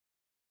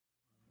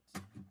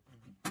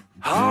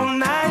All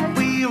night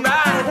we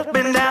ride up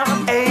and down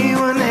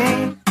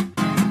A1A.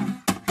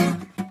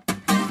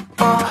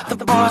 Oh, the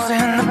boys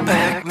in the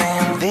back,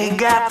 man, they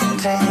got the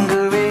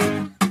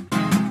tangerine.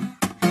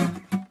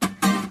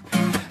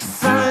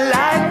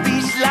 Sunlight,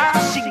 beach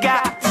life, she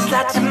got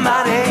such a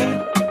body.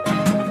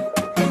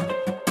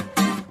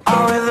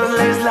 All with her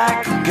legs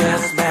like a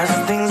gas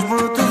mask, things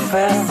move too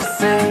fast to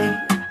say.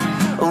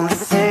 Oh, to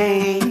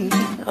say,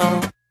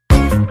 oh.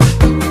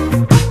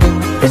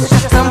 It's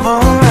just tumble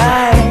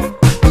right.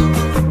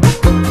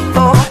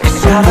 Oh,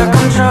 it's out of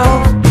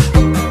control.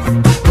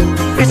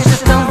 It's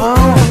just tumble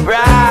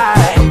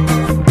right.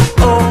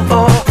 Oh,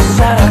 oh, it's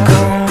out of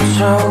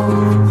control.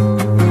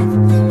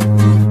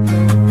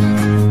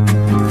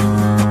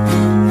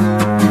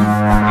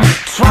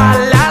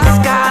 Twilight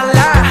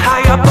skyline,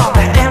 high up on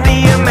the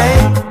MDMA.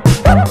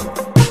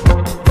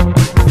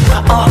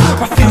 Oh,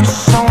 my future's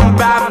so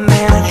bright,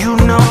 man. You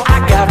know I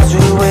got to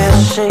wear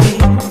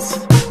shades.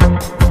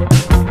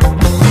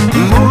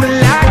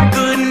 Moonlight,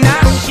 good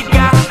night, she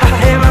got a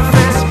heaven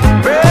fence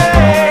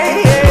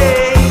braids.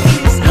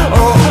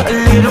 Oh, a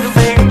little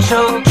fake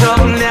choke,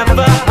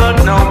 never hurt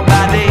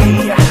nobody.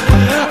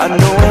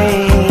 No way.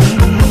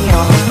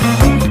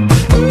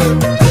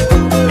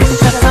 It's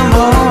just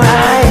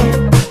alright.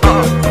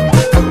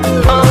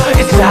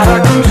 It's out of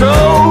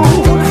control.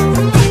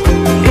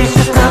 It's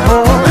just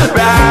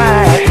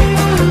alright.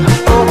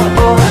 Oh,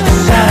 oh,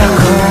 it's out of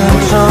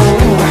control.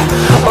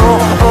 Oh,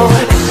 oh,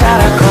 it's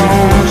out of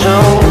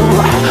control.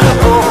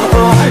 Oh,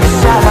 oh,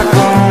 it's out of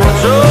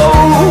control.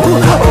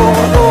 Oh,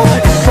 oh,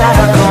 it's out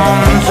of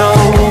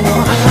control.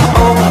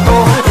 Oh,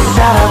 oh, it's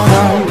out of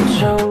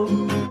control.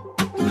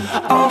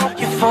 Oh,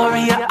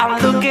 euphoria, I'm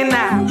looking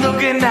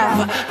out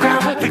for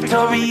Crown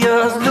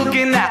Victoria's,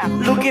 looking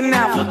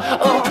out for,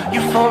 oh,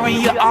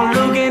 euphoria, I'm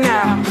looking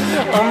out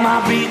on my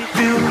beat,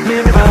 view,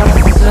 mirror,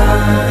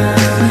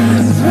 sun.